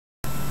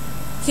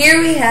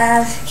Here we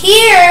have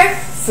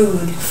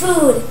food.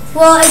 Food.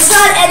 Well, it's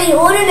not any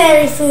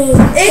ordinary food.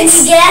 Can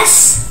you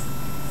guess?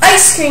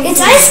 Ice cream. It's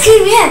ice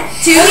cream, yeah.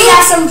 And we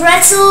got some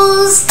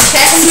pretzels,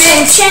 Chex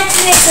Mix,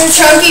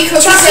 chunky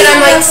cookies that I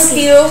might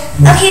steal.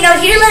 Okay, now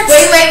here let's...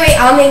 Wait.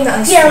 I'll name the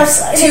ice cream.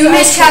 Yeah, 2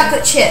 mint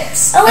chocolate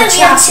chips. Oh, wait, we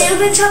have 2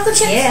 mint chocolate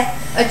chips? Yeah.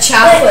 A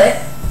chocolate.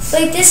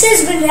 Wait, this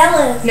is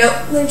vanilla.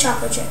 Nope. Mint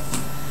chocolate chip.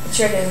 It's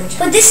your mint chocolate.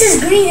 But this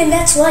is green and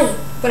that's white.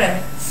 Whatever.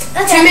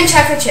 Okay. 2 mint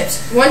chocolate chips.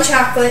 1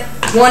 chocolate.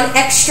 1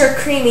 extra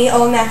creamy,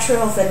 all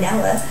natural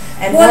vanilla.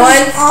 And 1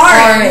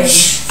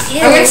 orange.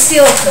 Yeah. I'm going to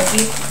steal a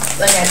cookie.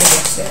 Like I did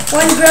yesterday.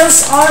 1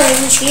 gross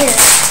orange here.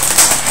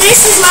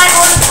 This is my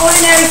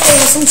ordinary thing,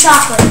 some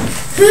chocolate.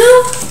 Who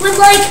would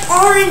like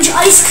orange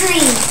ice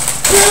cream?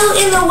 Who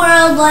in the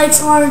world likes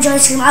orange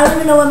ice cream? I don't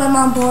even know when my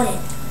mom bought it.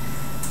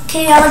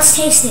 Okay, now let's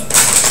taste it.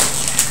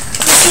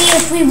 Let's see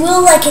if we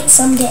will like it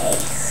someday.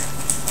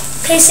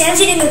 Okay, Sam's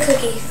eating the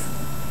cookie.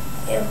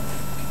 Ew.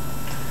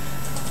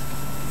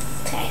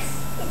 Okay.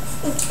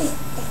 Okay,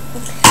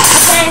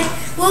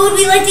 what would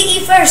we like to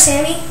eat first,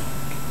 Sammy?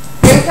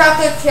 Mint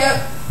chocolate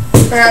chip.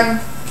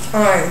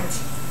 Orange.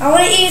 I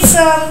want to eat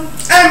some.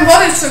 And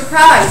what a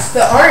surprise!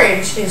 The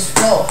orange is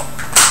full.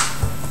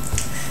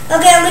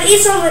 Okay, I'm gonna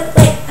eat some.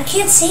 Wait, I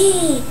can't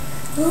see.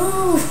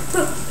 Ooh.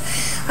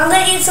 I'm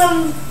gonna eat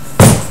some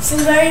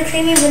very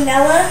creamy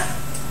vanilla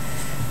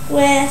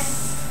with.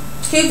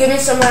 Can you give me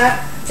some of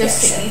that?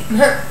 Just to eat.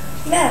 No,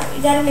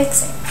 you gotta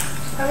mix it.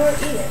 I won't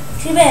eat it.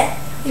 Too bad.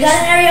 You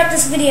gotta hurry up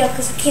this video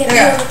because I can't do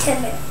it in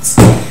 10 minutes.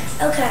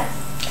 Okay.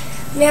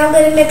 Now I'm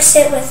gonna mix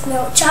it with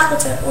milk.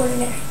 Chocolates are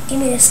ordinary. Give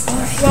me this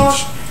orange. Well,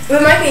 we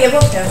might be able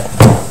to.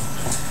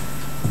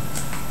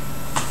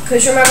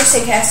 Because remember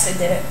St. Caston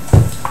did it.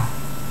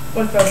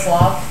 With the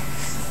vlog.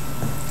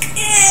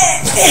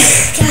 Got it.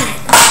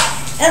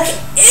 Okay.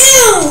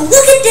 Ew!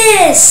 Look at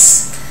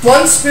this!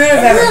 1 spoon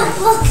of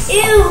everything. Look.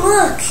 Ew,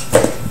 look.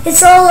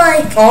 It's all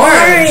like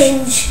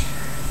orange.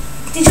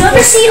 Did you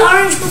ever see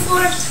orange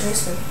before?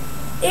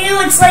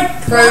 Ew, it's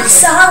like rock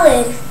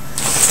solid.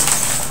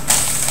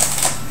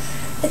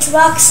 It's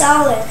rock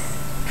solid.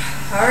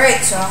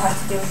 Alright, so I'll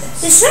have to do with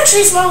this. This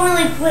actually smells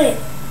really good.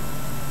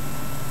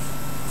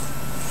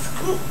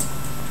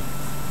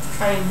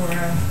 I need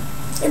more.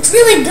 It's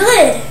really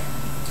good.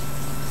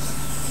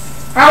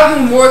 I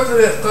don't need more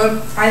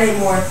good. I need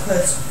more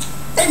because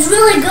it's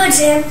really good,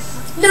 Sam.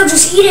 No,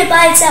 just eat it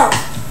by itself.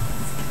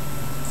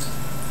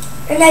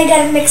 And now you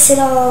gotta mix it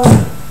all.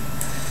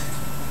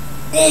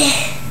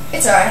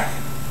 It's alright.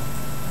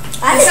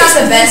 It's not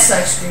the best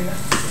ice cream.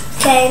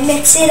 Okay,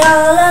 mix it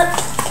all up.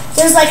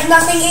 There's like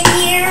nothing in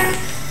here.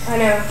 I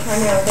know.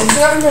 There's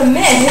nothing to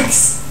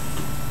mix.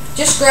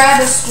 Just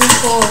grab a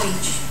spoonful of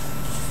each.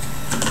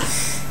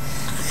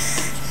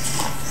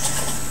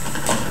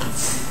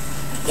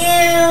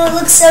 Ew, it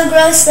looks so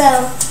gross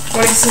though.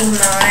 Want to see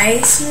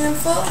my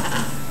spoonful?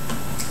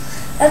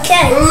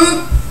 Okay.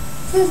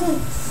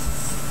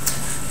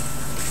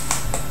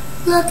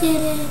 Look at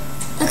it.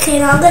 Okay,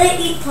 now I'm gonna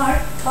eat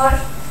part.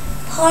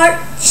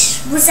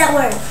 What's that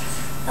word?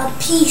 A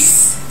piece.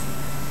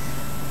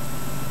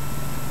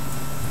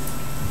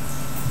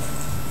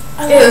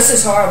 Ew, this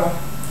is horrible.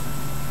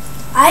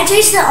 I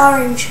taste the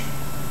orange.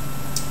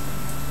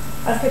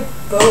 I picked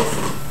both.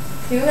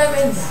 Can you have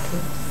my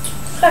napkin?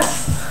 Sure.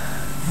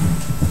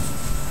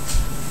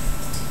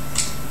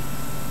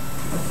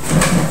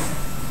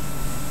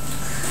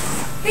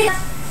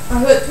 I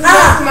put too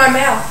much in my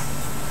mouth.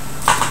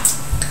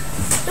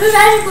 Who's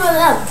actually put it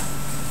up?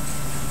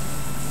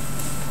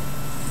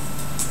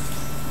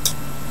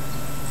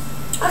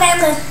 Okay, I'm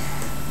good.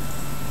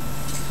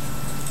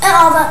 And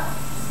all that.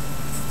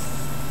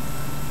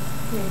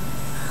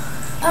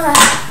 Okay,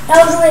 that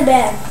was really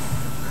bad.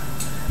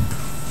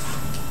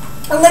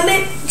 A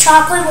lemon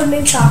chocolate with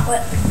mint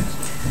chocolate.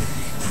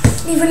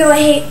 Even though I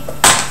hate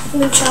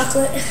mint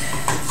chocolate.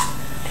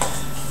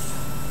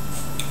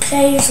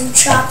 Okay, here's some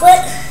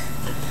chocolate.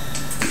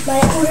 My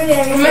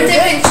ordinary I'm going to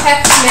dip in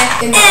Chex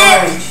Mix in the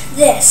orange.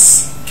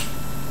 This.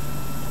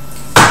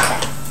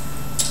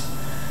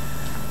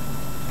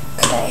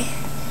 Okay.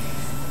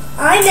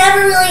 I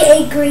never really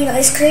ate green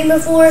ice cream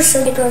before, so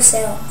it goes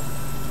down.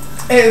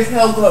 It was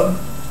so good.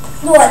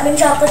 What, mint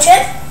chocolate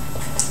chip?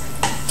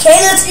 Okay,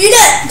 let's eat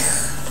it.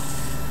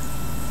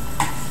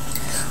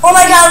 Oh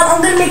my god,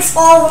 I'm going to mix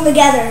all of them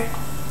together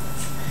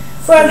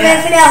for a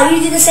grand finale.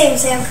 You do the same,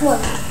 Sam. Come on.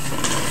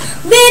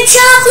 Mint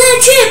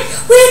chocolate chip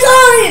with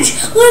orange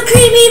with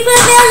creamy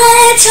vanilla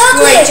and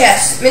chocolate. Wait,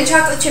 Jess. Mint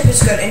chocolate chip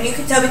is good, and you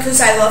can tell because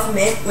I love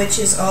mint, which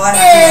is all I have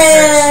in my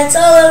purse. It's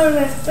all over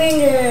my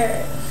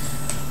finger.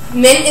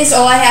 Mint is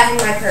all I have in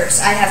my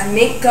purse. I have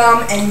mint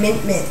gum and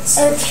mint mints.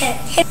 Okay.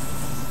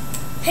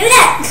 Who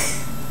that?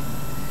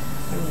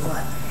 I mean,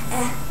 what?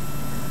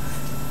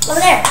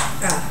 Over there.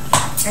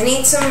 I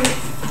need some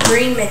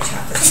green mint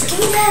chocolate chip. Give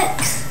me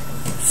that.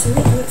 So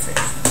let me do it first.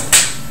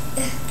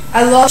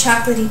 I love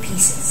chocolatey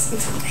pieces.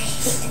 I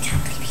hate the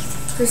chocolatey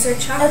pieces. Because they're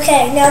chocolate.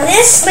 Okay, now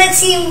this might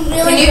seem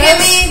really Can you gross. give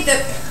me the...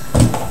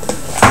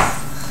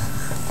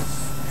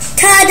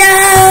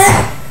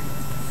 Ta-da!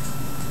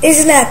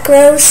 Isn't that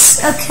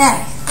gross?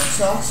 Okay. It's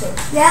awesome.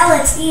 Now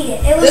let's eat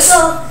it. It looks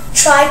all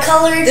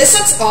tri-colored. This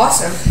looks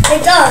awesome.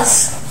 It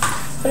does.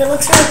 But it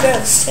looks really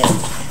gross too.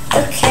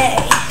 Okay.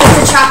 It's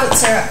the chocolate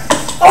syrup.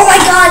 Oh my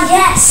god,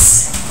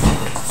 yes!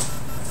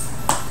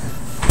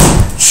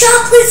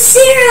 Chocolate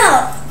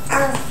syrup!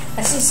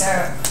 I see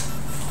syrup.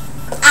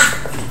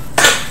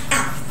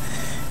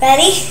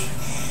 Ready?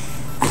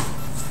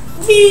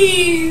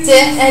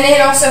 And it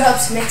also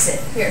helps mix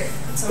it. Here.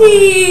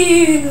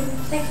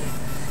 Thank you.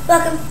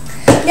 Welcome.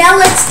 Now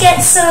let's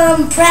get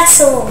some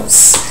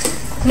pretzels.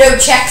 No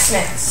Chex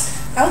Mix.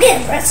 I'm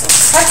getting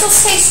pretzels.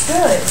 Pretzels taste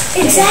good.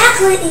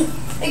 Exactly.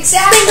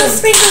 Exactly.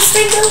 Sprinkle, sprinkle,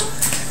 sprinkle.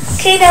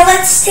 Okay, now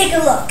let's take a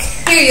look.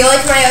 Here, you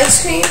like my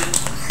ice cream?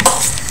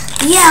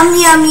 Yum,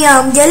 yum,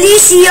 yum.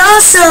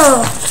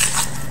 Delicioso.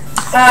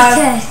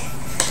 Okay.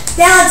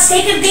 Now let's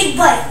take a big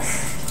bite.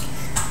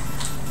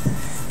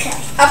 Okay.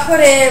 I'll put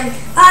in...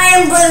 I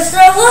am going to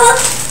throw up.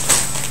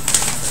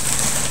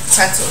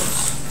 Pretzels.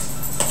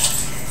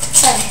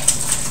 Okay.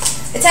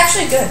 It's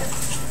actually good.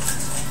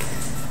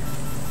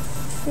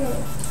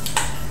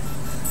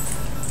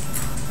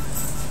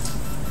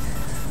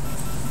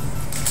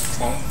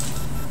 Okay.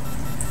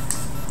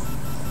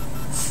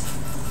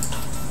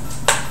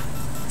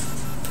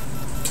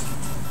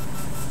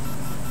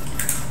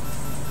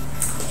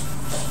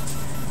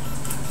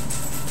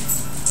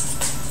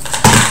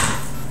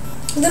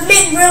 The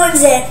mint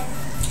ruins it.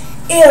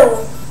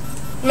 Ew.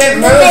 Mint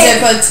ruins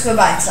it, but it's good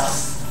by itself.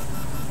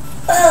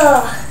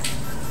 Ugh.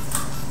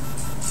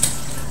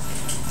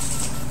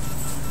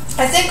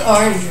 I think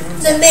orange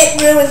ruins it. The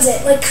mint ruins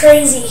it like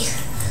crazy.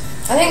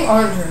 I think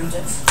orange ruins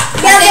it.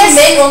 Yeah, I think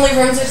mint only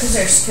ruins it because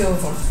there's 2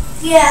 of them.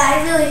 Yeah,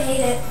 I really hate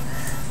it.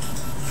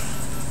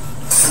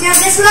 Now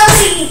guess what I'm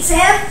going to eat,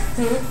 Sam?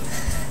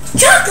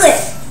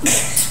 Chocolate.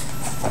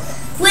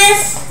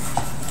 With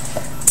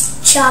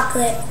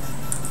chocolate.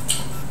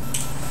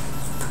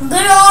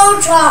 Good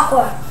old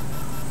chocolate.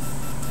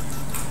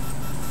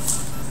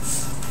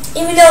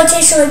 Even though it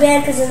tastes really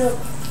bad because the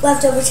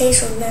leftover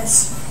tastes from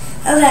this.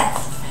 Okay.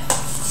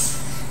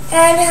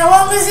 And how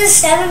long was this?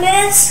 7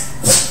 minutes?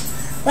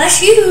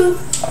 Bless you.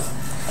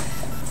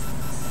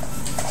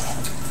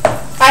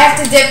 I have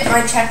to dip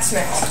my Chex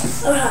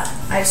Mix. Okay.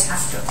 I just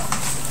have to.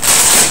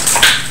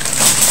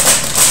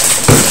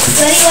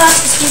 Ready? Watch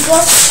this, people.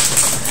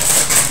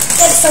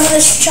 Get some of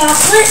this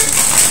chocolate.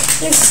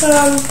 There's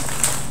some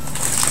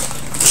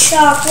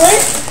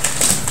chocolate.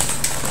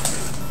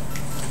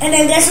 And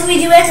then guess what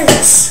we do after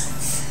this?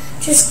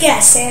 Just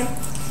guess, Sam.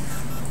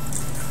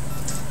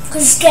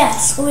 Just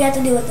guess what we have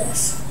to do with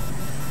this.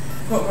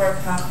 Put more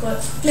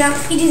chocolate. No,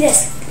 you do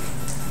this.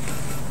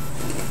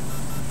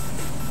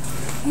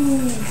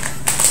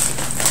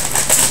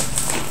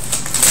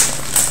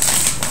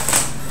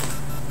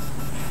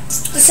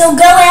 So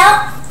go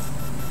out,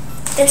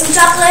 get some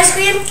chocolate ice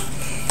cream,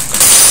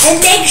 and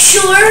make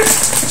sure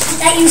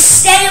that you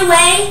stay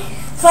away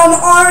from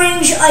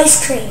orange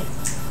ice cream.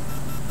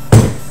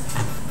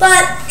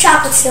 But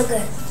chocolate's still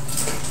good.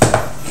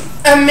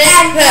 A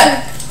mint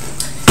pip.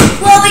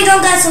 Well, we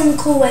don't got some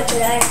Cool Whip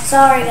today.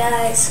 Sorry,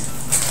 guys.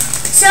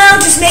 So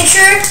just make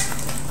sure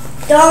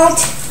don't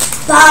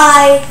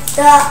buy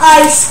the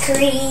ice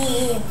cream.